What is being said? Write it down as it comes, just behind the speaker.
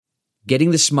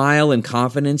Getting the smile and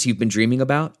confidence you've been dreaming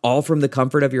about, all from the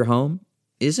comfort of your home,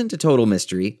 isn't a total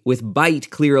mystery with Byte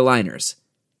clear aligners.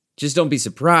 Just don't be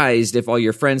surprised if all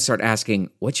your friends start asking,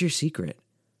 "What's your secret?"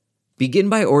 Begin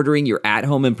by ordering your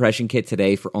at-home impression kit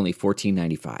today for only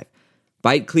 $14.95.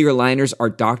 Byte clear aligners are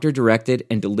doctor-directed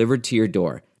and delivered to your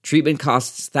door. Treatment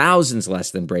costs thousands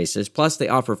less than braces, plus they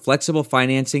offer flexible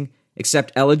financing,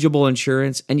 accept eligible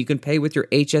insurance, and you can pay with your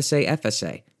HSA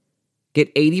FSA. Get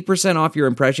 80% off your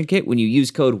impression kit when you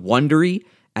use code WONDERY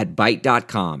at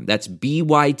Byte.com. That's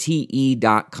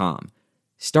BYTE.com.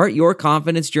 Start your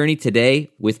confidence journey today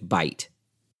with Byte.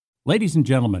 Ladies and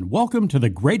gentlemen, welcome to the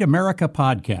Great America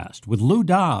Podcast with Lou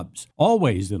Dobbs,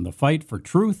 always in the fight for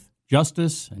truth,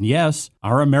 justice, and yes,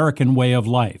 our American way of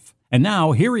life. And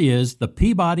now, here he is, the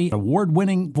Peabody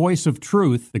Award-winning voice of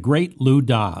truth, the great Lou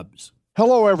Dobbs.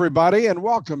 Hello, everybody, and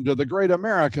welcome to the Great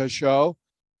America Show.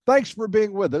 Thanks for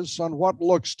being with us on what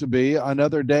looks to be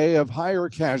another day of higher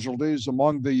casualties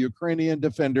among the Ukrainian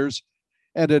defenders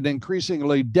and an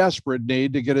increasingly desperate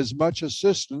need to get as much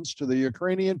assistance to the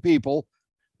Ukrainian people,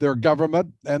 their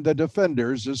government, and the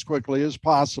defenders as quickly as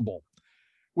possible.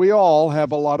 We all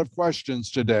have a lot of questions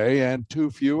today and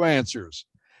too few answers.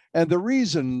 And the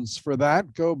reasons for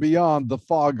that go beyond the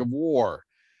fog of war.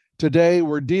 Today,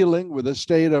 we're dealing with the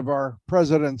state of our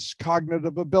president's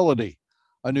cognitive ability.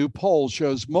 A new poll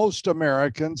shows most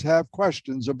Americans have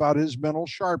questions about his mental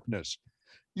sharpness.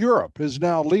 Europe is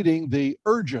now leading the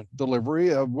urgent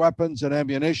delivery of weapons and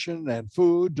ammunition and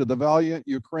food to the valiant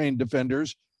Ukraine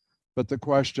defenders. But the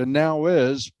question now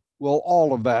is, will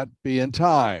all of that be in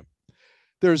time?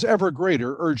 There's ever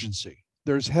greater urgency.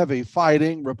 There's heavy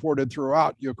fighting reported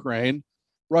throughout Ukraine.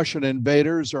 Russian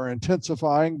invaders are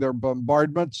intensifying their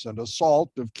bombardments and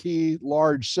assault of key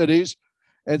large cities.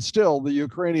 And still, the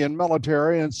Ukrainian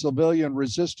military and civilian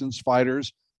resistance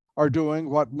fighters are doing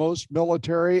what most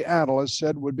military analysts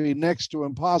said would be next to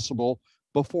impossible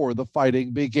before the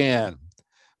fighting began.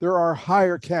 There are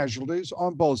higher casualties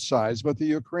on both sides, but the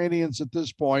Ukrainians at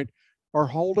this point are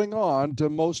holding on to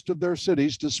most of their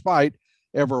cities despite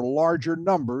ever larger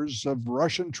numbers of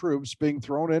Russian troops being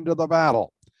thrown into the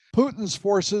battle. Putin's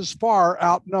forces far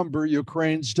outnumber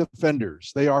Ukraine's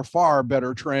defenders. They are far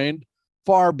better trained,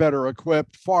 far better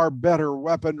equipped, far better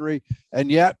weaponry,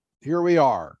 and yet here we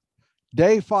are.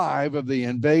 Day 5 of the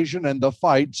invasion and the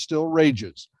fight still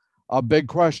rages. A big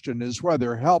question is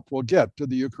whether help will get to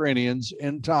the Ukrainians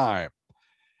in time.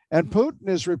 And Putin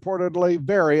is reportedly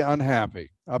very unhappy,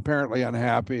 apparently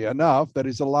unhappy enough that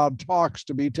he's allowed talks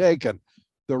to be taken.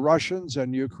 The Russians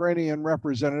and Ukrainian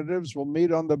representatives will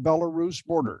meet on the Belarus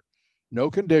border.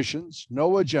 No conditions,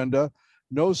 no agenda,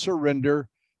 no surrender,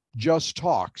 just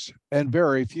talks and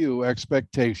very few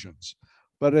expectations.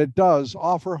 But it does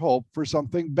offer hope for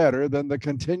something better than the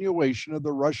continuation of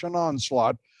the Russian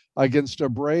onslaught against a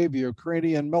brave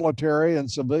Ukrainian military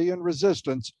and civilian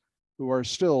resistance who are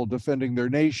still defending their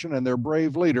nation and their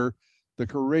brave leader, the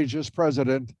courageous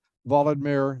President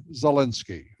Volodymyr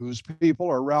Zelensky, whose people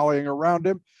are rallying around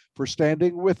him for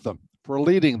standing with them, for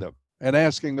leading them, and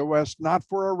asking the West not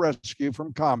for a rescue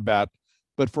from combat,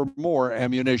 but for more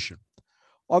ammunition.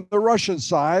 On the Russian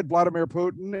side, Vladimir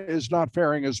Putin is not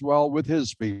faring as well with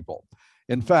his people.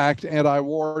 In fact,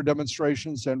 anti-war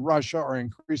demonstrations in Russia are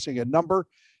increasing in number,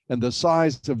 and the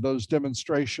size of those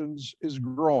demonstrations is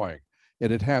growing,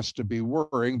 and it has to be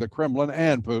worrying the Kremlin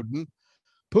and Putin.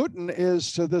 Putin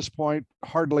is, to this point,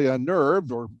 hardly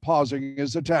unnerved or pausing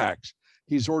his attacks.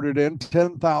 He's ordered in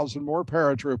 10,000 more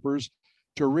paratroopers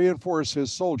to reinforce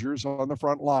his soldiers on the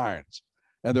front lines.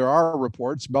 And there are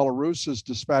reports Belarus is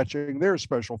dispatching their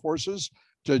special forces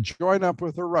to join up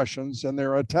with the Russians in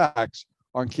their attacks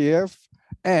on Kiev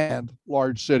and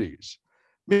large cities.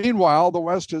 Meanwhile, the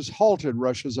West has halted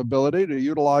Russia's ability to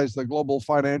utilize the global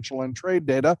financial and trade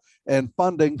data and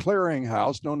funding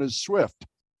clearinghouse known as SWIFT,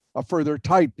 a further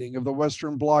tightening of the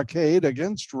Western blockade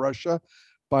against Russia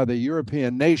by the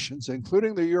European nations,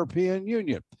 including the European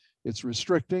Union. It's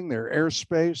restricting their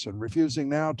airspace and refusing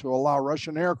now to allow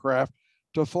Russian aircraft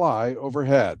to fly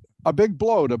overhead. A big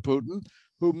blow to Putin,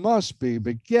 who must be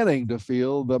beginning to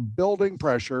feel the building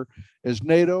pressure as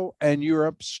NATO and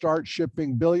Europe start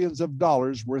shipping billions of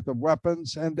dollars worth of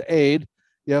weapons and aid.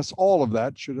 Yes, all of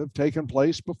that should have taken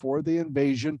place before the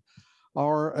invasion,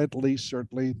 or at least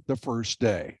certainly the first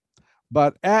day.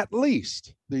 But at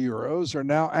least the Euros are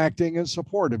now acting in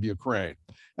support of Ukraine,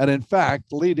 and in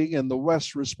fact, leading in the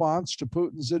West's response to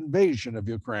Putin's invasion of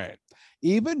Ukraine.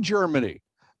 Even Germany,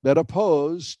 that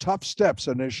opposed tough steps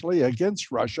initially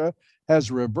against Russia, has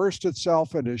reversed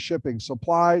itself and is shipping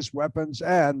supplies, weapons,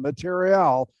 and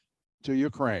material to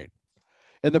Ukraine.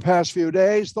 In the past few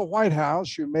days, the White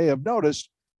House, you may have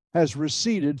noticed, has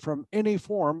receded from any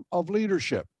form of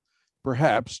leadership,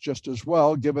 perhaps just as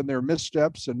well given their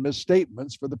missteps and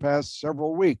misstatements for the past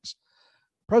several weeks.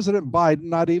 President Biden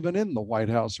not even in the White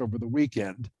House over the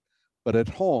weekend, but at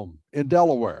home in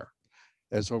Delaware,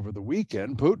 as over the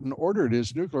weekend, Putin ordered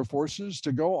his nuclear forces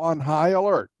to go on high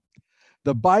alert.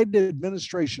 The Biden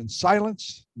administration's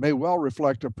silence may well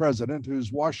reflect a president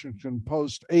whose Washington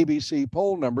Post ABC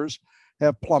poll numbers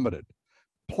have plummeted,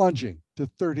 plunging to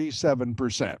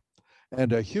 37%,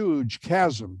 and a huge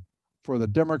chasm for the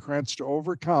Democrats to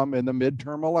overcome in the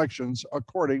midterm elections,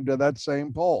 according to that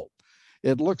same poll.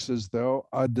 It looks as though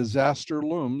a disaster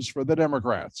looms for the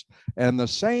Democrats. And the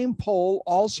same poll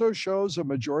also shows a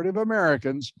majority of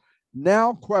Americans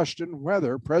now question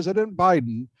whether President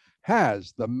Biden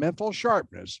has the mental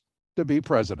sharpness to be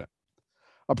president.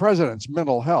 A president's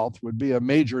mental health would be a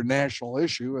major national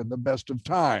issue in the best of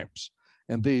times,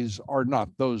 and these are not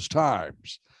those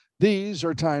times. These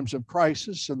are times of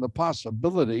crisis and the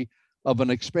possibility of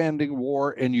an expanding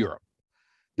war in Europe.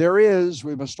 There is,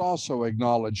 we must also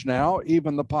acknowledge now,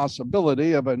 even the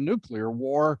possibility of a nuclear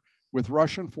war with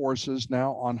Russian forces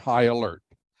now on high alert.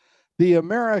 The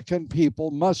American people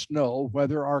must know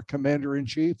whether our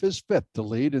commander-in-chief is fit to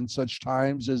lead in such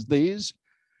times as these.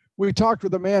 We talked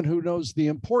with a man who knows the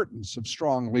importance of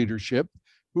strong leadership,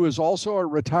 who is also a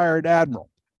retired admiral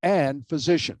and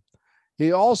physician.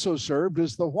 He also served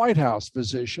as the White House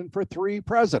physician for 3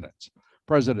 presidents,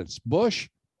 Presidents Bush,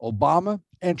 Obama,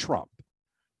 and Trump.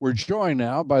 We're joined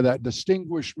now by that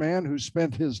distinguished man who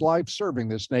spent his life serving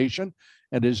this nation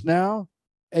and is now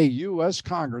a U.S.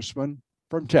 Congressman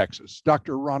from Texas,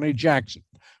 Dr. Ronny Jackson.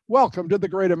 Welcome to the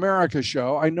Great America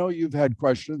Show. I know you've had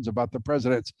questions about the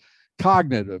president's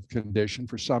cognitive condition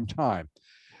for some time.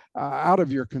 Out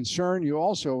of your concern, you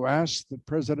also asked that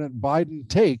President Biden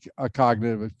take a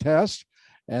cognitive test,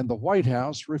 and the White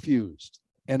House refused.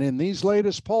 And in these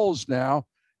latest polls now,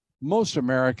 most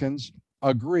Americans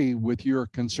agree with your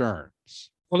concerns.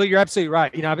 Well, you're absolutely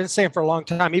right. I've been saying for a long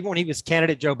time, even when he was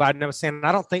candidate Joe Biden, I was saying,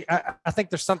 I think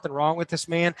there's something wrong with this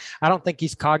man. I don't think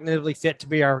he's cognitively fit to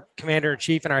be our commander in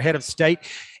chief and our head of state.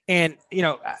 And,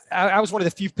 I was one of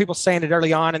the few people saying it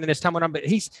early on, and then as time went on, but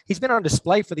he's been on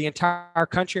display for the entire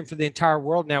country and for the entire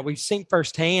world now. We've seen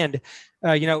firsthand,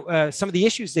 some of the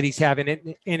issues that he's having.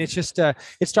 And it's just,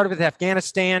 it started with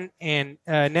Afghanistan, and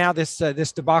now this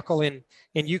debacle in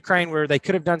Ukraine, where they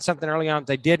could have done something early on,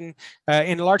 they didn't.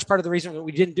 And a large part of the reason that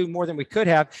we didn't do more than we could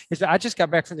have is that I just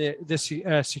got back from this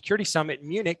security summit in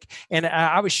Munich, and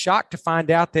I was shocked to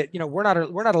find out that we're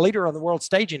not a leader on the world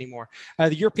stage anymore.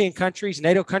 The European countries,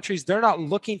 NATO countries, they're not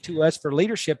looking to us for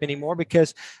leadership anymore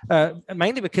because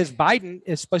mainly because Biden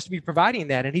is supposed to be providing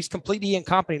that, and he's completely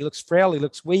incompetent. He looks frail, he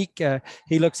looks weak,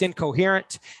 he looks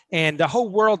incoherent, and the whole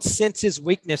world senses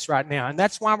weakness right now. And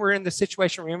that's why we're in the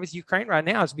situation we're in with Ukraine right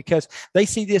now, is because they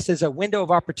see this as a window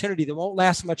of opportunity that won't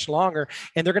last much longer,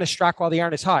 and they're going to strike while the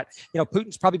iron is hot.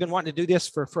 Putin's probably been wanting to do this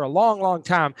for a long, long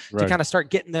time, right, to kind of start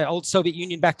getting the old Soviet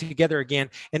Union back together again.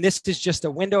 And this is just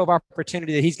a window of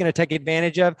opportunity that he's going to take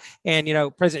advantage of. And,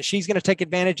 President Xi's going to take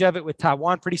advantage of it with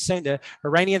Taiwan pretty soon. The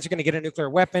Iranians are going to get a nuclear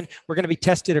weapon. We're going to be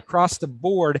tested across the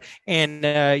board. And,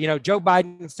 Joe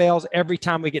Biden fails every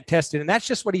time we get tested. And that's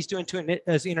just what he's doing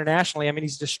to us internationally. I mean,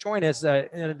 he's destroying us in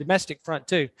a domestic front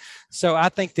too. So I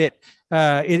think that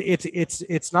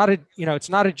it's not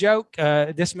a joke.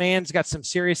 This man's got some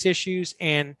serious issues,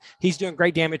 and he's doing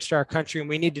great damage to our country, and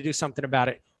we need to do something about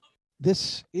it.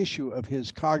 This issue of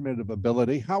his cognitive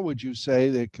ability, how would you say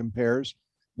that it compares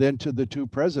then to the 2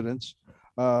 presidents,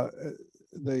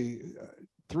 the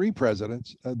 3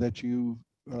 presidents that you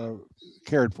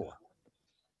cared for?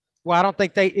 Well, I don't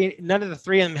think none of the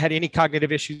 3 of them had any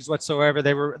cognitive issues whatsoever.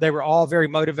 They were all very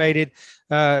motivated,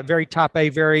 very top A,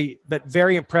 but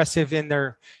very impressive in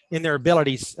their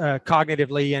abilities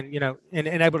cognitively,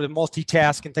 and able to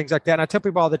multitask and things like that. And I tell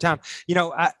people all the time,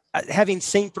 having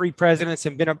seen 3 presidents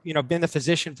and been the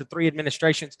physician for 3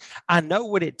 administrations, I know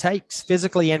what it takes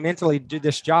physically and mentally to do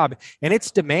this job, and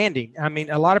it's demanding. I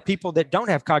mean, a lot of people that don't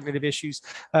have cognitive issues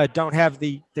don't have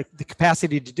the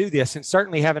capacity to do this, and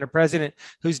certainly having a president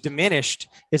who's diminished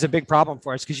is a big problem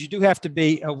for us, because you do have to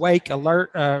be awake,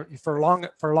 alert for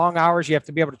long hours. You have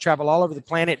to be able to travel all over the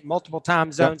planet, multiple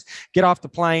time zones, get off the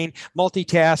plane,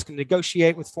 multitask, and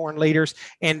negotiate with foreign leaders.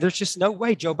 And there's just no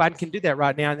way Joe Biden can do that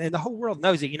right now, and the whole world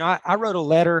knows it. I wrote a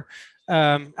letter,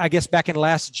 I guess back in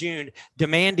last June,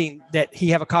 demanding that he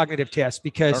have a cognitive test,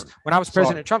 because when I was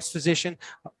President Trump's physician,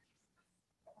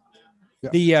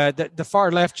 the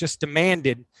far left just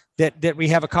demanded that we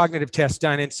have a cognitive test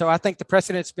done. And so I think the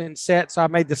precedent's been set. So I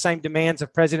made the same demands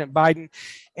of President Biden,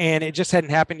 and it just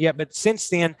hadn't happened yet. But since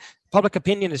then, public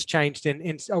opinion has changed,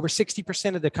 and over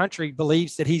 60% of the country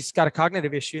believes that he's got a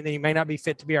cognitive issue and that he may not be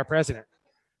fit to be our president.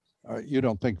 You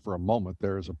don't think for a moment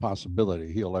there is a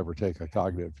possibility he'll ever take a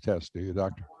cognitive test, do you,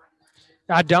 Doctor?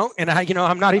 I don't, and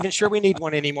I'm not even sure we need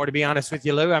one anymore, to be honest with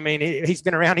you, Lou. I mean, he's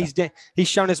been around. He's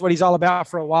shown us what he's all about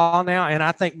for a while now, and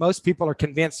I think most people are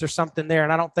convinced there's something there.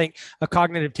 And I don't think a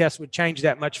cognitive test would change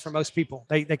that much for most people.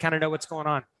 They kind of know what's going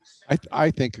on.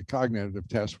 I think a cognitive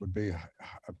test would be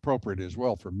appropriate as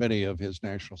well for many of his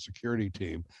national security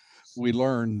team. We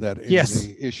learned that in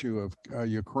the issue of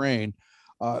Ukraine,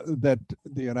 that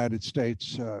the United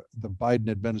States, the Biden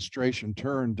administration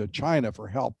turned to China for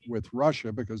help with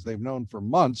Russia because they've known for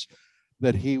months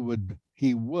that he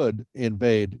would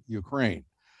invade Ukraine.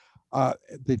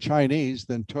 The Chinese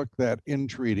then took that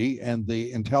entreaty and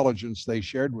the intelligence they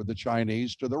shared with the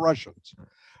Chinese to the Russians.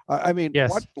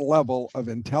 What level of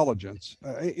intelligence?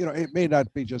 It may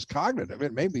not be just cognitive;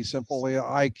 it may be simply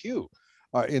IQ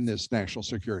in this national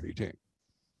security team.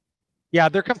 Yeah,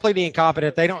 they're completely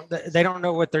incompetent. They don't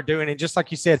know what they're doing. And just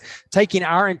like you said, taking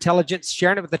our intelligence,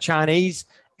 sharing it with the Chinese,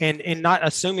 and not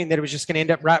assuming that it was just going to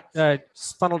end up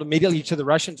funneled immediately to the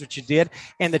Russians, which it did.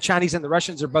 And the Chinese and the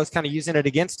Russians are both kind of using it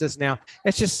against us now.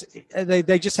 It's just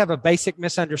they just have a basic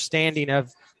misunderstanding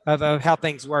of how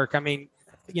things work. I mean,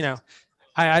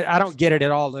 I don't get it at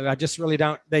all, Lou. I just really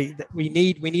don't. We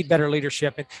need better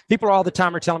leadership. And people all the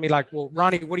time are telling me like, well,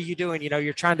 Ronnie, what are you doing?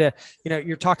 You're trying to,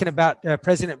 you're talking about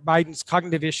President Biden's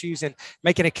cognitive issues and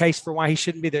making a case for why he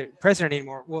shouldn't be the president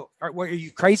anymore. Well, are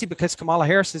you crazy? Because Kamala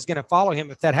Harris is going to follow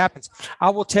him if that happens. I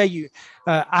will tell you,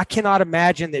 I cannot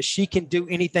imagine that she can do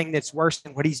anything that's worse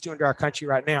than what he's doing to our country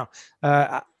right now.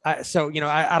 I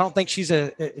don't think she's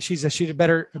a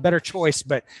better choice,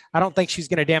 but I don't think she's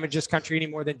going to damage this country any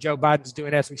more than Joe Biden's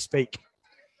doing as we speak.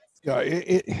 Yeah,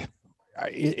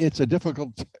 it's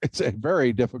a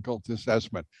very difficult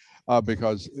assessment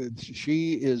because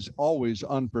she is always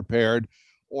unprepared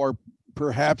or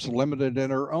perhaps limited in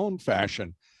her own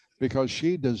fashion because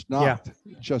she does not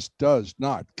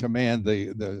command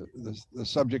the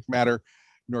subject matter,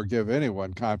 nor give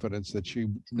anyone confidence that she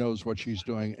knows what she's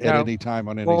doing at any time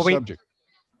on any subject.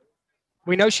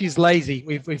 We know she's lazy.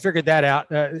 We figured that out.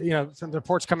 From the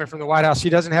reports coming from the White House, she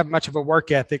doesn't have much of a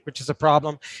work ethic, which is a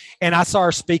problem. And I saw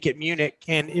her speak at Munich,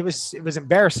 and it was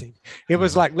embarrassing. It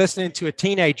was like listening to a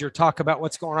teenager talk about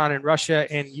what's going on in Russia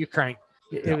and Ukraine.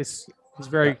 It was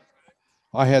very.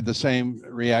 I had the same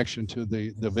reaction to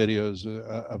the videos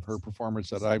of her performance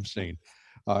that I've seen.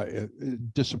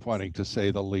 Disappointing to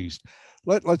say the least.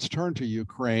 Let's turn to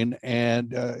Ukraine,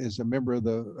 and as a member of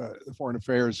the Foreign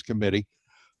Affairs Committee,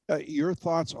 your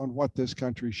thoughts on what this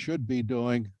country should be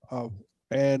doing,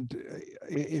 and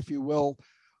if you will,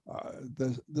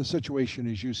 the situation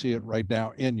as you see it right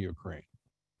now in Ukraine.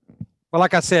 Well,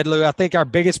 like I said, Lou, I think our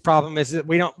biggest problem is that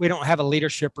we don't have a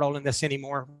leadership role in this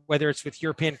anymore, whether it's with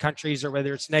European countries or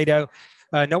whether it's NATO.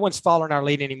 No one's following our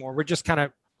lead anymore. We're just kind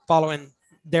of following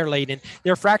their lead, and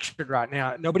they're fractured right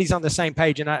now. Nobody's on the same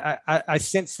page. And I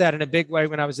sensed that in a big way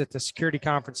when I was at the security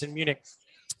conference in Munich.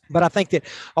 But I think that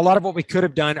a lot of what we could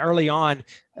have done early on,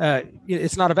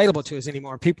 it's not available to us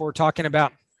anymore. People were talking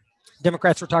about,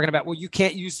 Democrats were talking about, well, you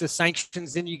can't use the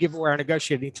sanctions, then you give away our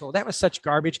negotiating tool. That was such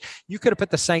garbage. You could have put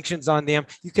the sanctions on them.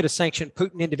 You could have sanctioned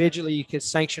Putin individually. You could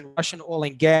sanction Russian oil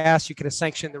and gas. You could have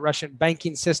sanctioned the Russian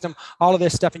banking system, all of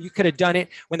this stuff. And you could have done it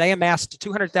when they amassed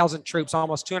 200,000 troops,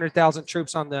 almost 200,000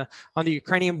 troops on the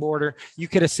Ukrainian border. You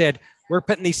could have said, we're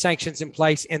putting these sanctions in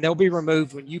place and they'll be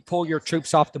removed when you pull your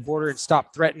troops off the border and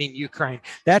stop threatening Ukraine.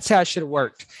 That's how it should have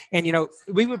worked. And,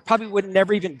 we would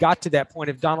never even got to that point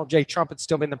if Donald J. Trump had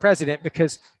still been the president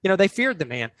because, they feared the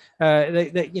man.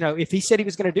 If he said he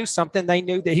was going to do something, they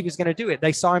knew that he was going to do it.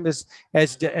 They saw him as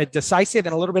decisive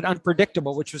and a little bit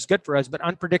unpredictable, which was good for us, but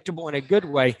unpredictable in a good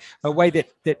way, a way that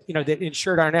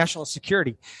ensured our national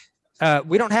security.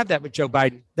 We don't have that with Joe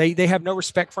Biden. They have no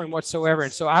respect for him whatsoever.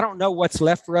 And so I don't know what's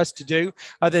left for us to do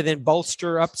other than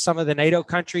bolster up some of the NATO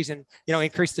countries and,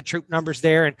 increase the troop numbers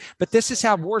there. But this is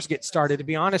how wars get started, to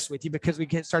be honest with you, because we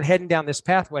can start heading down this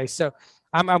pathway. So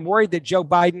I'm worried that Joe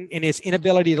Biden and his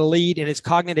inability to lead and his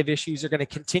cognitive issues are going to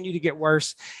continue to get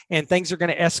worse and things are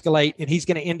going to escalate and he's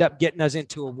going to end up getting us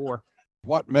into a war.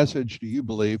 What message do you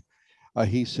believe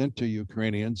he sent to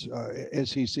Ukrainians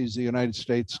as he sees the United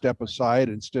States step aside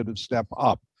instead of step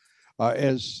up,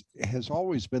 as has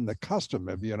always been the custom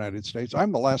of the United States?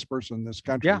 I'm the last person in this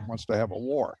country who wants to have a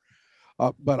war.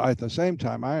 But at the same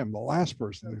time, I am the last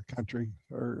person in the country,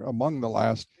 or among the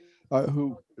last,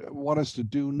 who want us to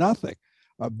do nothing.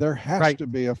 There has to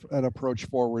be an approach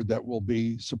forward that will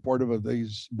be supportive of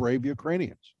these brave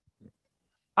Ukrainians.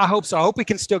 I hope so. I hope we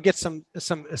can still get some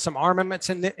armaments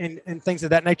and things of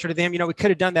that nature to them. We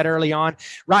could have done that early on.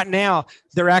 Right now,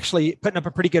 they're actually putting up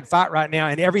a pretty good fight right now,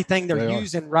 and everything they're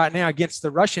using right now against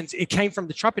the Russians, it came from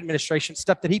the Trump administration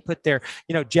stuff that he put there.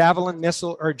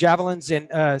 Javelins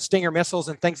and Stinger missiles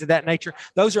and things of that nature.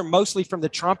 Those are mostly from the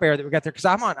Trump era that we got there. Because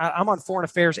I'm on foreign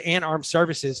affairs and armed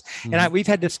services, and we've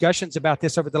had discussions about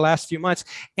this over the last few months.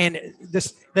 And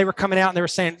they were coming out and they were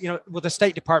saying, the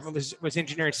State Department was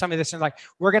engineering some of this, and like,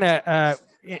 we're going to,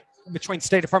 between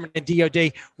State Department and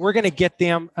DOD, we're going to get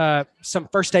them some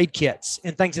first aid kits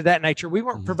and things of that nature. We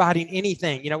weren't providing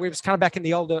anything. We was kind of back in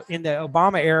the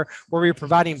Obama era where we were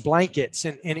providing blankets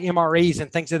and MREs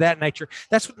and things of that nature.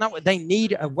 That's not what they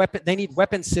need. They need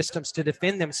weapon systems to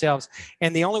defend themselves.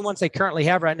 And the only ones they currently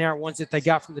have right now are ones that they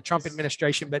got from the Trump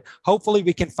administration. But hopefully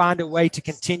we can find a way to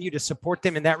continue to support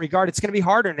them in that regard. It's going to be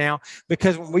harder now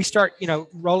because when we start,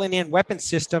 rolling in weapon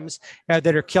systems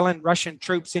that are killing Russian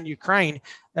troops in Ukraine,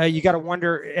 you got to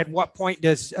wonder at what point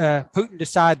does Putin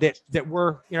decide that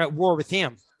we're at war with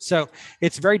him. So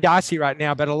it's very dicey right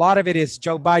now, but a lot of it is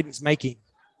Joe Biden's making.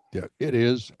 Yeah, it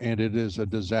is, and it is a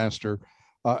disaster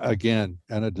again,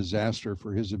 and a disaster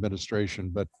for his administration,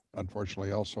 but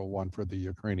unfortunately also one for the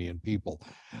Ukrainian people.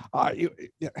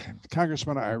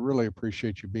 Congressman, I really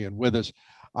appreciate you being with us.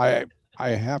 I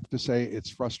have to say it's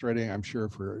frustrating, I'm sure,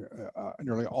 for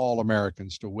nearly all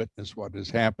Americans to witness what is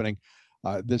happening.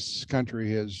 This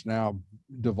country has now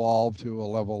devolved to a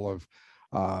level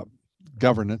of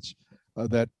governance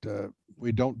that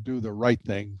we don't do the right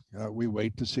thing. We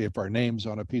wait to see if our name's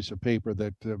on a piece of paper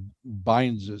that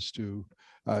binds us to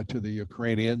the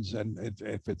Ukrainians, and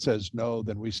if it says no,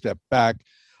 then we step back,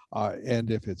 and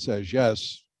if it says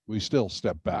yes, we still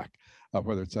step back.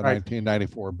 Whether it's a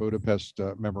 1994 Budapest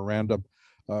memorandum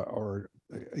or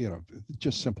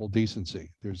just simple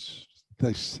decency.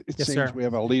 It seems we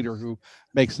have a leader who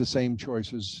makes the same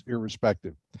choices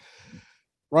irrespective.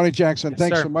 Ronnie Jackson,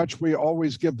 thanks so much. We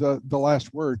always give the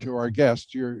last word to our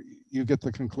guest. You get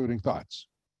the concluding thoughts.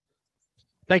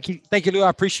 Thank you, Lou. I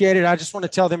appreciate it. I just want to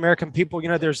tell the American people,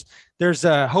 there's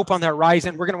hope on the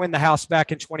horizon. We're going to win the House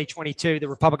back in 2022. The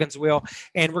Republicans will,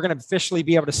 and we're going to officially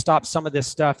be able to stop some of this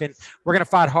stuff. And we're going to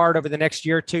fight hard over the next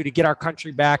year or two to get our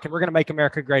country back, and we're going to make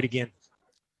America great again.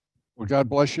 Well, God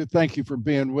bless you. Thank you for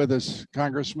being with us,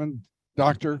 Congressman,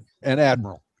 Doctor, and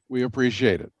Admiral. We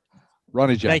appreciate it.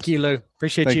 Ronnie Jackson. Thank you, Lou.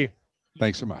 Appreciate you.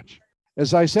 Thanks so much.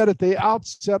 As I said at the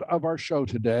outset of our show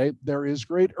today, there is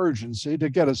great urgency to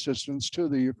get assistance to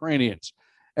the Ukrainians.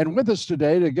 And with us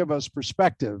today to give us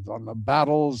perspective on the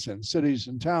battles in cities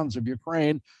and towns of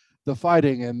Ukraine, the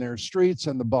fighting in their streets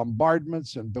and the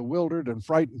bombardments and bewildered and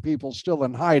frightened people still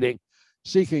in hiding,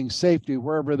 seeking safety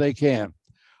wherever they can.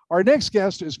 Our next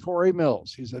guest is Corey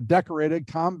Mills. He's a decorated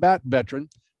combat veteran,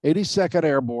 82nd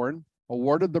Airborne,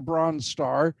 awarded the Bronze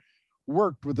Star,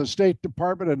 worked with the State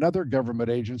Department and other government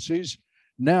agencies,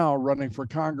 now running for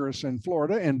Congress in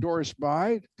Florida, endorsed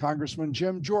by Congressman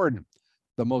Jim Jordan,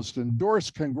 the most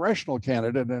endorsed congressional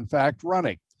candidate, in fact,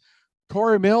 running.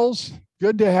 Corey Mills,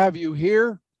 good to have you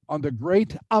here on the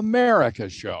Great America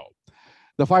Show.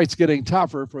 The fight's getting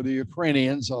tougher for the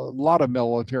Ukrainians. A lot of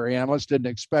military analysts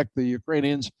didn't expect the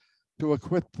Ukrainians to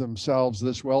equip themselves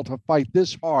this well to fight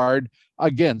this hard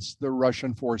against the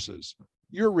Russian forces.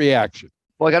 Your reaction?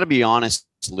 Well, I got to be honest,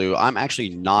 Lou, I'm actually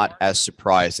not as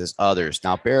surprised as others.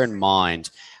 Now, bear in mind,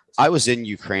 I was in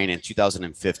Ukraine in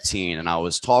 2015, and I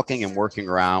was talking and working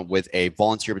around with a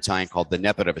volunteer battalion called the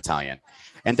Dnepro Battalion.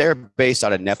 And they're based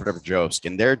out of Dnepropetrovsk,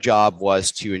 and their job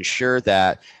was to ensure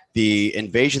that the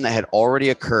invasion that had already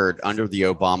occurred under the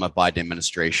Obama-Biden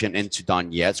administration into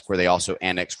Donetsk, where they also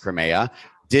annexed Crimea,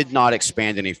 did not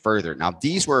expand any further. Now,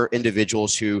 these were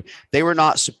individuals who they were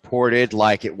not supported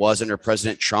like it was under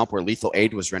President Trump, where lethal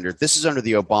aid was rendered. This is under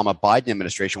the Obama-Biden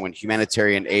administration, when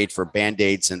humanitarian aid for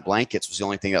Band-Aids and blankets was the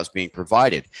only thing that was being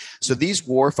provided. So these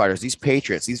war fighters, these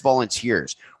patriots, these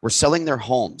volunteers were selling their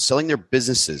homes, selling their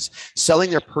businesses,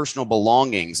 selling their personal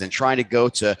belongings, and trying to go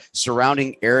to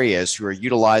surrounding areas who are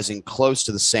utilizing close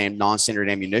to the same non-standard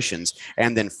ammunitions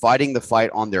and then fighting the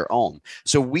fight on their own.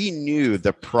 So we knew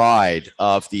the pride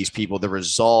of these people, the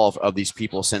resolve of these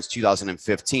people since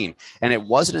 2015. And it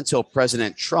wasn't until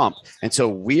President Trump,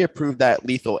 until we approved that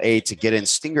lethal aid to get in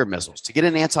Stinger missiles, to get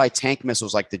in anti-tank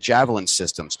missiles like the Javelin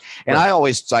systems. And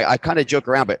I kind of joke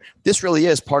around, but this really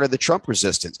is part of the Trump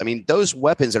resistance. I mean, those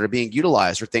weapons that are being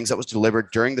utilized are things that was delivered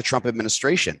during the Trump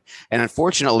administration. And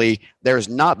unfortunately, there has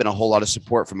not been a whole lot of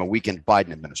support from a weakened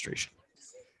Biden administration.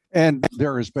 And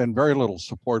there has been very little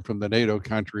support from the NATO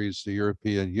countries, the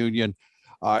European Union.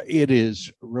 It is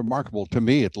remarkable, to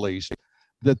me at least,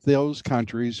 that those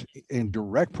countries in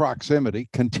direct proximity,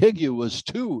 contiguous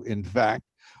to, in fact,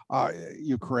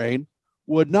 Ukraine,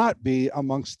 would not be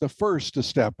amongst the first to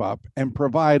step up and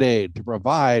provide aid, to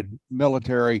provide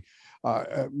military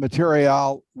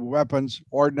material, weapons,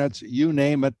 ordnance, you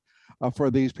name it,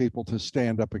 for these people to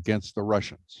stand up against the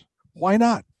Russians. Why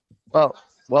not?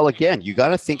 Well, again, you got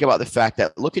to think about the fact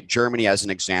that look at Germany as an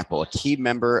example, a key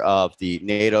member of the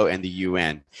NATO and the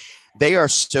UN. They are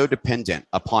so dependent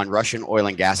upon Russian oil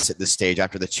and gas at this stage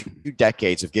after the 2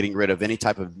 decades of getting rid of any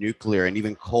type of nuclear and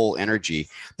even coal energy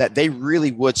that they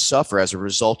really would suffer as a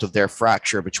result of their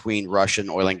fracture between Russian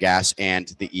oil and gas and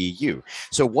the EU.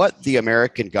 So what the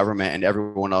American government and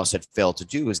everyone else had failed to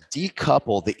do is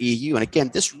decouple the EU. And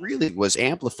again, this really was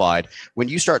amplified when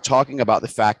you start talking about the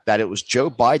fact that it was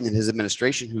Joe Biden and his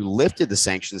administration who lifted the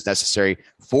sanctions necessary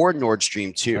for Nord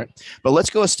Stream 2. Right. But let's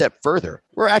go a step further.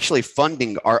 We're actually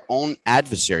funding our own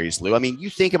adversaries, Lou. I mean, you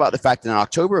think about the fact that in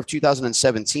October of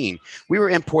 2017, we were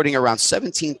importing around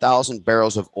 17,000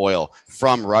 barrels of oil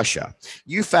from Russia.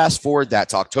 You fast forward that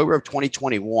to October of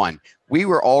 2021, we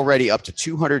were already up to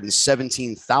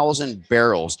 217,000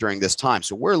 barrels during this time.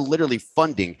 So we're literally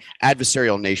funding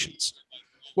adversarial nations.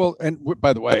 Well, and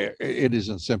by the way, it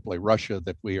isn't simply Russia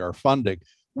that we are funding.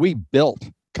 We built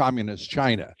communist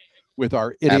China with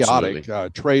our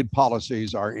idiotic trade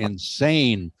policies, our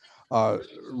insane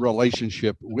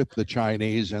relationship with the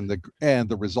Chinese, and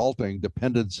the resulting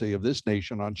dependency of this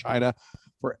nation on China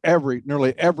for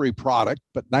nearly every product,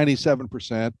 but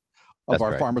 97% of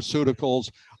our pharmaceuticals.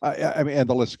 I mean, and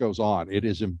the list goes on. It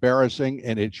is embarrassing,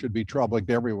 and it should be troubling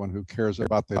to everyone who cares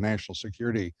about the national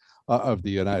security of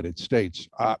the United States.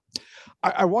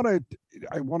 I want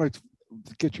to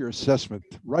get your assessment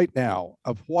right now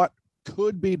of what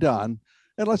could be done.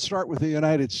 And let's start with the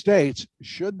United States.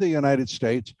 Should the United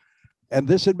States and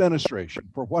this administration,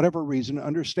 for whatever reason,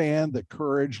 understand that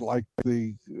courage like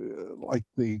the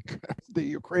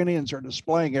Ukrainians are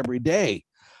displaying every day,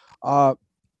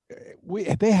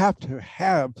 they have to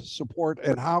have support?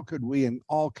 And how could we, in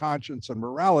all conscience and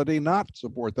morality, not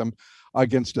support them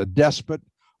against a despot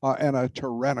and a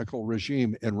tyrannical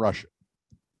regime in Russia?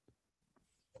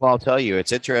 Well, I'll tell you,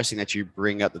 it's interesting that you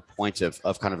bring up the point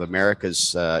of kind of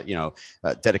America's,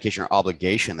 dedication or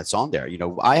obligation that's on there. You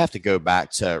know, I have to go back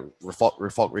to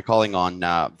recalling on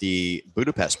the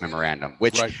Budapest Memorandum,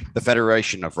 which the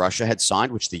Federation of Russia had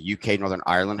signed, which the UK, Northern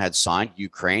Ireland had signed,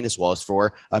 Ukraine, as well as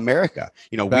for America.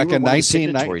 You know, back we were in one of the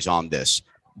signatories on this.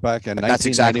 Back in 1994. That's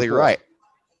exactly right.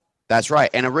 That's right.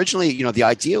 And originally, you know, the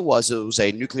idea was it was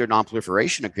a nuclear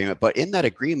non-proliferation agreement, but in that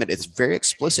agreement, it's very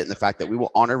explicit in the fact that we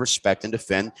will honor, respect, and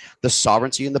defend the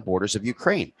sovereignty and the borders of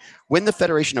Ukraine. When the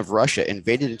Federation of Russia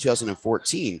invaded in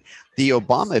 2014, the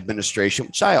Obama administration,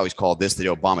 which I always call this the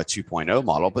Obama 2.0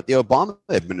 model, but the Obama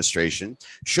administration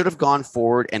should have gone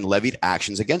forward and levied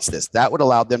actions against this. That would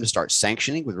allow them to start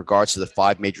sanctioning with regards to the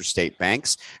 5 major state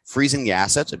banks, freezing the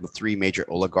assets of the 3 major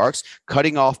oligarchs,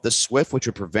 cutting off the SWIFT, which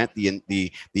would prevent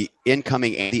the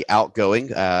incoming and the outgoing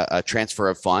transfer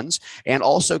of funds, and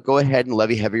also go ahead and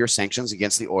levy heavier sanctions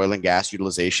against the oil and gas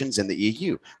utilizations in the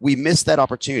EU. We missed that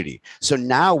opportunity. So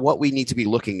now what we need to be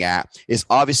looking at is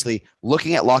obviously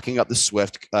looking at locking up the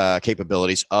SWIFT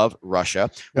capabilities of Russia.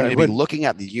 We need to be looking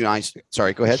at the United.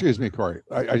 Sorry, go ahead. Excuse me, Corey.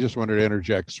 I just wanted to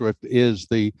interject. SWIFT is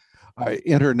the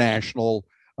international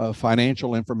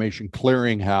financial information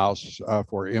clearinghouse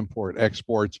for import,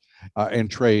 exports, and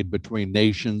trade between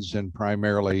nations, and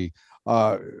primarily,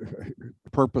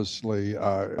 purposely,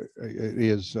 it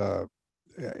is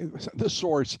the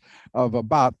source of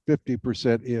about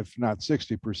 50%, if not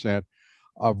 60%,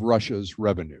 of Russia's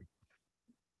revenue.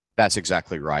 That's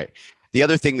exactly right. The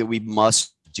other thing that we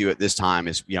must do at this time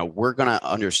is, you know, we're going to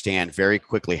understand very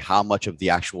quickly how much of the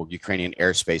actual Ukrainian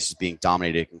airspace is being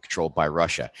dominated and controlled by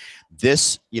Russia.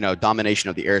 This, you know, domination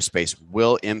of the airspace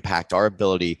will impact our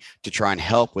ability to try and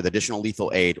help with additional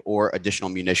lethal aid or additional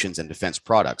munitions and defense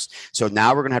products. So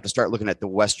now we're going to have to start looking at the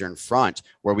Western Front,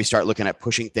 where we start looking at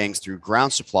pushing things through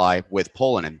ground supply with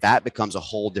Poland, and that becomes a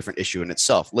whole different issue in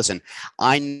itself. Listen,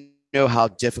 I know how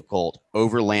difficult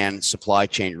overland supply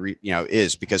chain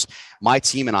is, because my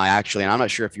team and I actually, and I'm not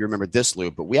sure if you remember this,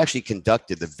 Lou, but we actually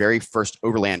conducted the very first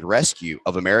overland rescue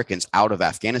of Americans out of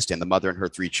Afghanistan, the mother and her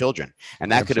 3 children.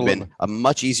 And that could have been a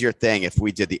much easier thing if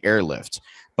we did the airlift.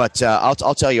 But I'll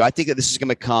tell you, I think that this is going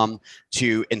to come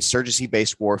to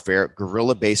insurgency-based warfare,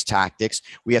 guerrilla-based tactics.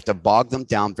 We have to bog them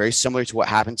down, very similar to what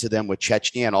happened to them with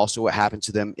Chechnya and also what happened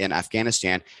to them in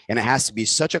Afghanistan. And it has to be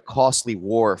such a costly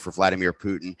war for Vladimir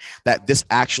Putin that this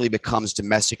actually becomes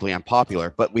domestically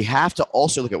unpopular. But we have to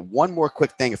also look at one more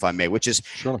quick thing, if I may, which is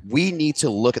we need to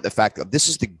look at the fact that this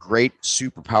is the great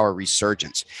superpower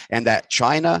resurgence, and that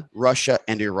China, Russia,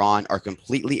 and Iran are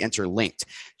completely interlinked.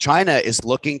 China is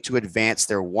looking to advance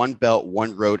their One Belt,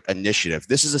 One Road initiative.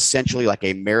 This is essentially like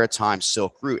a maritime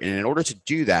Silk Route. And in order to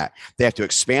do that, they have to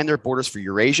expand their borders for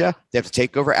Eurasia, they have to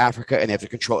take over Africa, and they have to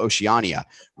control Oceania.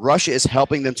 Russia is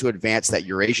helping them to advance that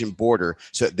Eurasian border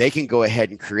so that they can go ahead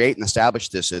and create and establish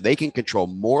this so they can control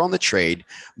more on the trade,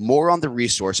 more on the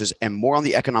resources, and more on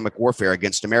the economic warfare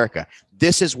against America.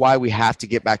 This is why we have to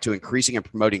get back to increasing and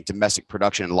promoting domestic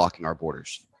production and locking our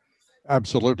borders.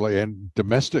 Absolutely. And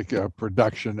domestic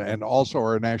production, and also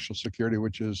our national security,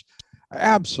 which is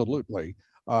absolutely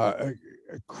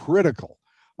critical.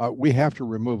 We have to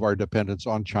remove our dependence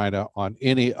on China, on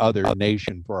any other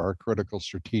nation for our critical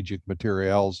strategic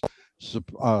materials,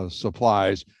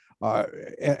 supplies,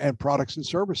 and products and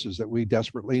services that we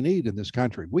desperately need in this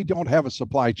country. We don't have a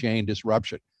supply chain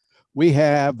disruption. We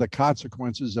have the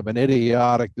consequences of an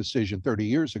idiotic decision 30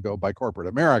 years ago by corporate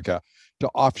America to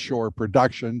offshore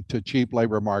production to cheap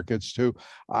labor markets, to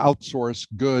outsource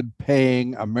good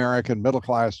paying American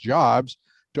middle-class jobs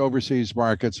to overseas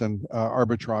markets and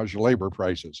arbitrage labor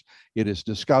prices. It is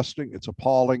disgusting, it's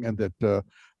appalling, and that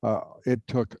it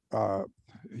took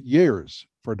years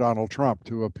for Donald Trump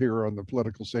to appear on the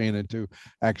political scene and to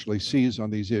actually seize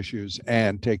on these issues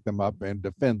and take them up and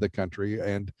defend the country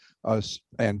and us,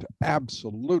 and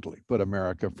absolutely put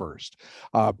America first.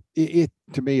 It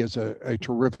to me is a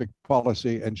terrific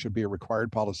policy and should be a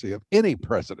required policy of any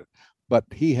president. But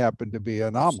he happened to be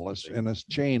anomalous in a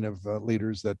chain of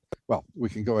leaders that, well, we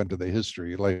can go into the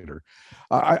history later.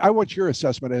 I want your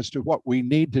assessment as to what we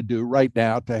need to do right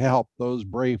now to help those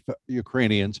brave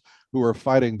Ukrainians who are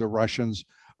fighting the Russians,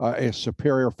 a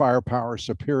superior firepower,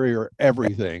 superior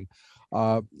everything.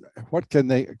 What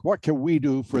can we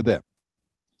do for them?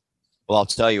 Well, I'll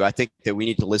tell you, I think that we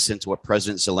need to listen to what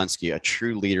President Zelensky, a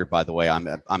true leader, by the way. I'm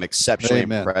exceptionally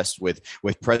impressed with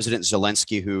President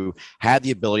Zelensky, who had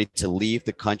the ability to leave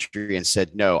the country and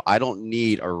said, no, I don't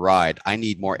need a ride. I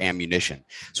need more ammunition.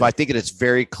 So I think that it's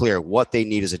very clear what they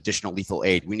need is additional lethal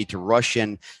aid. We need to rush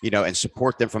in, and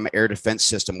support them from an air defense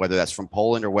system, whether that's from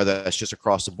Poland or whether that's just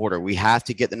across the border. We have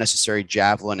to get the necessary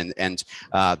Javelin and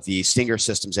the Stinger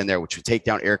systems in there, which would take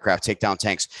down aircraft, take down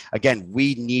tanks. Again,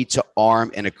 we need to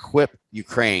arm and equip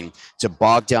Ukraine to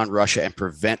bog down Russia and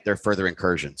prevent their further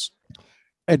incursions.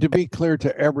 And to be clear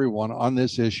to everyone on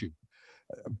this issue,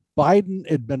 Biden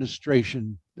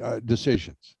administration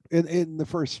decisions in the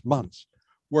first months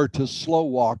were to slow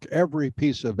walk every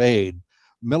piece of aid,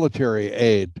 military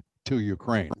aid to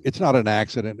Ukraine. It's not an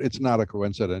accident. It's not a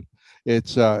coincidence.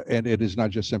 It's and it is not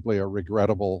just simply a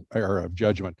regrettable error of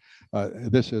judgment.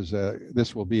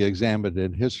 This will be examined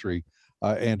in history.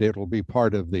 And it will be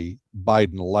part of the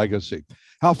Biden legacy.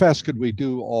 How fast could we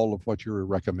do all of what you're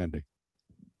recommending?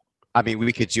 I mean,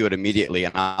 we could do it immediately.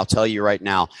 And I'll tell you right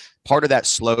now, part of that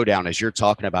slowdown, as you're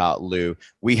talking about, Lou,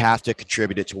 we have to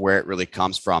contribute it to where it really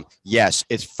comes from. Yes,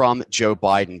 it's from Joe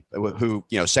Biden, who,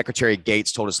 Secretary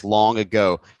Gates told us long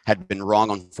ago had been wrong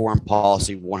on foreign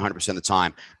policy 100% of the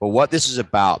time. But what this is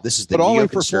about, this is the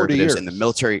neoconservatives and the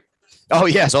military. Oh,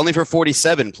 yes, only for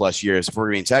 47 plus years, if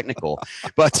we're being technical.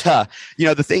 But,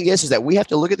 the thing is that we have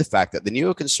to look at the fact that the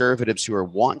neoconservatives who are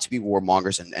wanting to be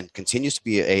warmongers and continues to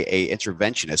be a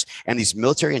interventionist, and these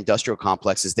military industrial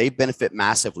complexes, they benefit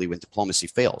massively when diplomacy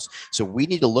fails. So we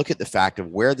need to look at the fact of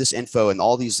where this info and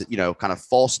all these, kind of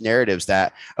false narratives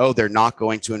that, oh, they're not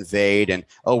going to invade and,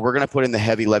 oh, we're going to put in the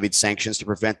heavy levied sanctions to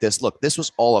prevent this. Look, this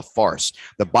was all a farce.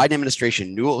 The Biden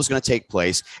administration knew what was going to take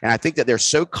place. And I think that they're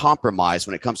so compromised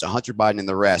when it comes to Hunter Biden and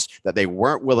the rest that they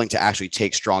weren't willing to actually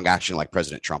take strong action like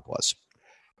President Trump was.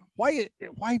 Why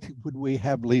would we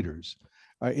have leaders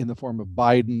in the form of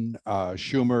Biden,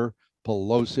 Schumer,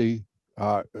 Pelosi,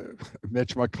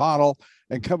 Mitch McConnell,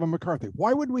 and Kevin McCarthy?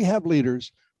 Why would we have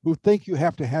leaders who think you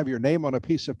have to have your name on a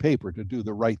piece of paper to do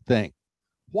the right thing?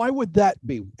 Why would that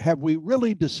be? Have we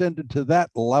really descended to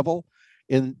that level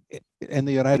in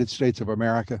the United States of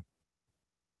America?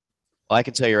 I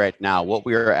can tell you right now, what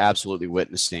we are absolutely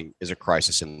witnessing is a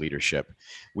crisis in leadership.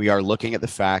 We are looking at the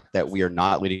fact that we are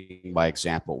not leading by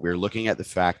example. We're looking at the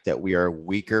fact that we are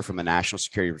weaker from a national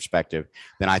security perspective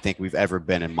than I think we've ever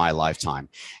been in my lifetime.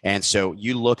 And so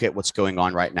you look at what's going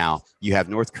on right now. You have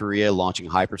North Korea launching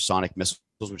hypersonic missiles,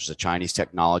 which is a Chinese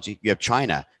technology. You have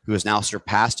China who has now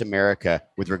surpassed America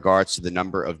with regards to the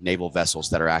number of naval vessels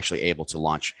that are actually able to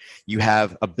launch. You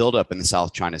have a buildup in the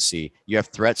South China Sea. You have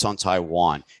threats on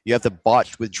Taiwan. You have the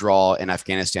botched withdrawal in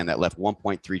Afghanistan that left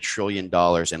 $1.3 trillion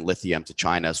in lithium to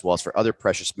China, as well as for other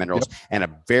precious minerals, and a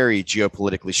very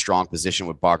geopolitically strong position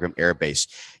with Bagram Air Base.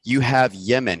 You have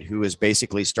Yemen, who is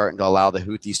basically starting to allow the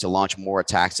Houthis to launch more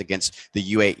attacks against the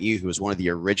UAE, who is one of the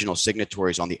original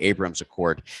signatories on the Abrams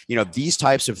Accord. These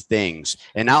types of things.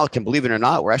 And now, can believe it or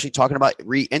not, we're actually talking about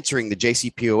re-entering the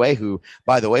JCPOA, who,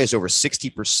 by the way, is over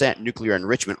 60% nuclear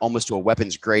enrichment, almost to a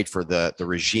weapons grade for the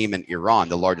regime in Iran,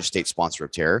 the largest state sponsor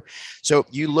of terror. So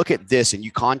you look at this and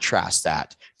you contrast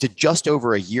that to just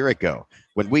over a year ago,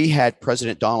 when we had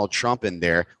President Donald Trump in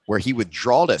there, where he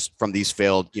withdrawed us from these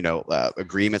failed,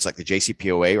 agreements like the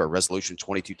JCPOA or Resolution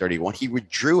 2231. He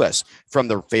withdrew us from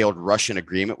the failed Russian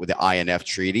agreement with the INF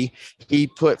Treaty. He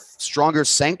put stronger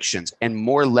sanctions and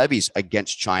more levies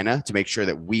against China to make sure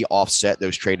that we offset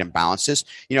those trade imbalances.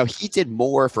 He did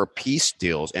more for peace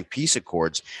deals and peace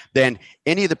accords than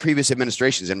any of the previous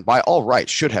administrations, and by all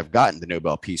rights should have gotten the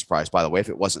Nobel Peace Prize, by the way, if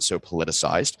it wasn't so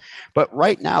politicized. But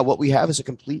right now, what we have is a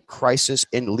complete crisis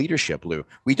in leadership, Lou.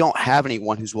 We don't have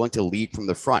anyone who's willing to lead from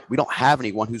the front. We don't have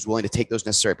anyone who's willing to take those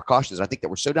necessary precautions. I think that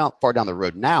we're so far down the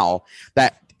road now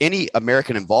that any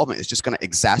American involvement is just going to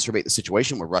exacerbate the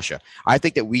situation with Russia. I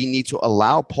think that we need to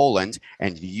allow Poland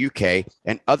and the UK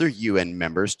and other UN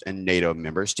members and NATO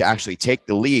members to actually take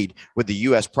the lead with the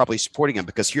US properly supporting them,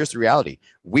 because here's the reality.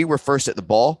 We were first at the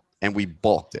ball and we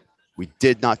balked it. We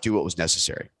did not do what was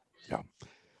necessary.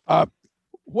 Yeah.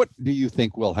 What do you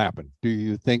think will happen? Do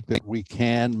you think that we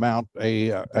can mount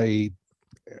a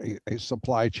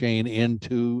supply chain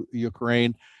into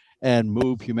Ukraine and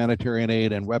move humanitarian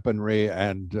aid and weaponry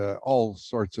and all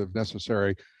sorts of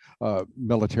necessary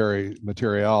military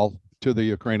material to the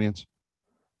Ukrainians?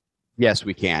 Yes,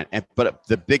 we can. But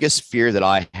the biggest fear that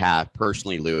I have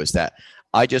personally, Lou, is that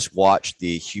I just watched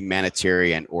the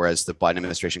humanitarian, or as the Biden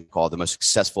administration called, the most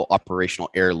successful operational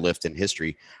airlift in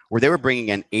history, where they were bringing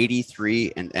in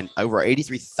 83 and over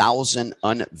 83,000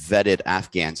 unvetted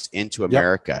Afghans into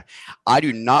America. Yep. I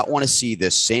do not want to see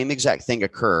this same exact thing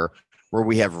occur, where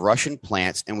we have Russian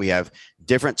plants and we have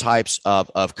different types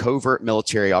of covert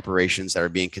military operations that are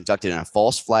being conducted in a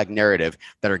false flag narrative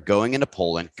that are going into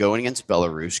Poland, going into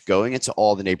Belarus, going into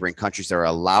all the neighboring countries that are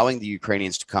allowing the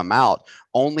Ukrainians to come out,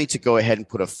 only to go ahead and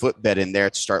put a footbed in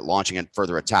there to start launching and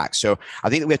further attacks. So I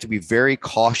think that we have to be very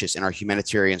cautious in our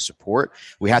humanitarian support.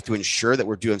 We have to ensure that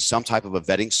we're doing some type of a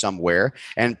vetting somewhere.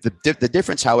 And the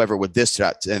difference, however, with this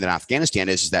in Afghanistan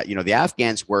is that, the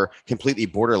Afghans were completely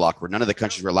border locked, where none of the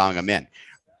countries were allowing them in.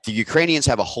 The Ukrainians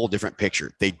have a whole different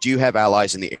picture. They do have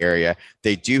allies in the area.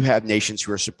 They do have nations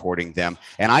who are supporting them.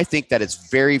 And I think that it's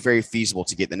very, very feasible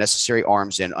to get the necessary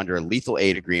arms in under a lethal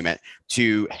aid agreement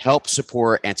to help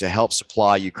support and to help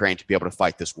supply Ukraine to be able to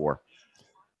fight this war.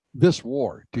 This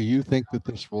war, do you think that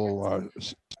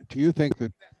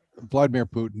Vladimir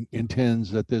Putin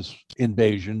intends that this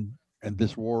invasion and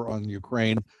this war on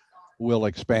Ukraine will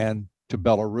expand to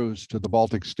Belarus, to the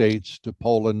Baltic states, to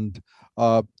Poland,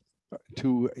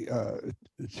 to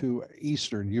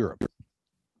Eastern Europe?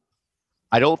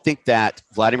 I don't think that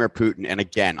Vladimir Putin, and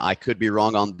again, I could be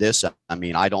wrong on this. I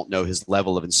mean, I don't know his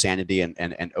level of insanity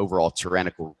and overall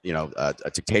tyrannical,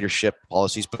 dictatorship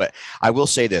policies, but I will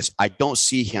say this. I don't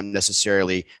see him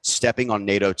necessarily stepping on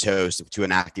NATO toes to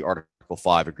enact the Article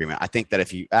 5 agreement. I think that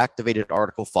if he activated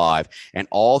Article 5 and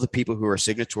all the people who are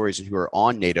signatories and who are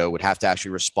on NATO would have to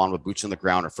actually respond with boots on the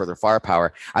ground or further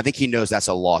firepower, I think he knows that's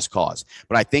a lost cause.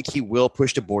 But I think he will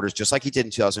push the borders just like he did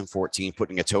in 2014,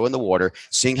 putting a toe in the water,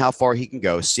 seeing how far he can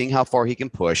go, seeing how far he can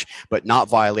push, but not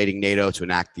violating NATO to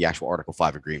enact the actual Article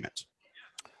 5 agreement.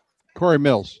 Corey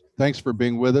Mills, thanks for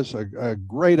being with us. A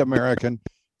great American,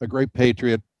 a great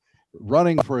patriot,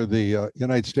 running for the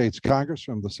United States Congress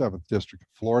from the 7th District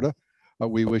of Florida.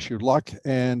 We wish you luck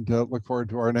and look forward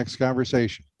to our next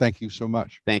conversation. Thank you so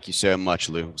much. Thank you so much,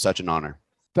 Lou. Such an honor.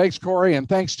 Thanks, Corey, and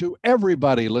thanks to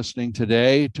everybody listening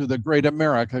today to the Great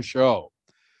America Show.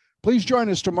 Please join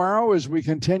us tomorrow as we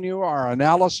continue our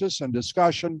analysis and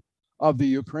discussion of the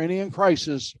Ukrainian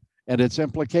crisis and its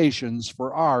implications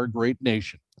for our great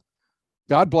nation.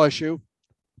 God bless you,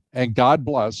 and God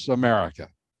bless America.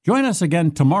 Join us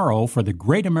again tomorrow for the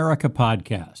Great America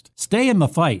Podcast. Stay in the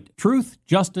fight. Truth,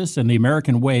 justice, and the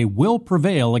American way will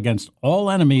prevail against all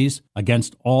enemies,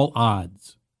 against all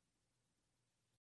odds.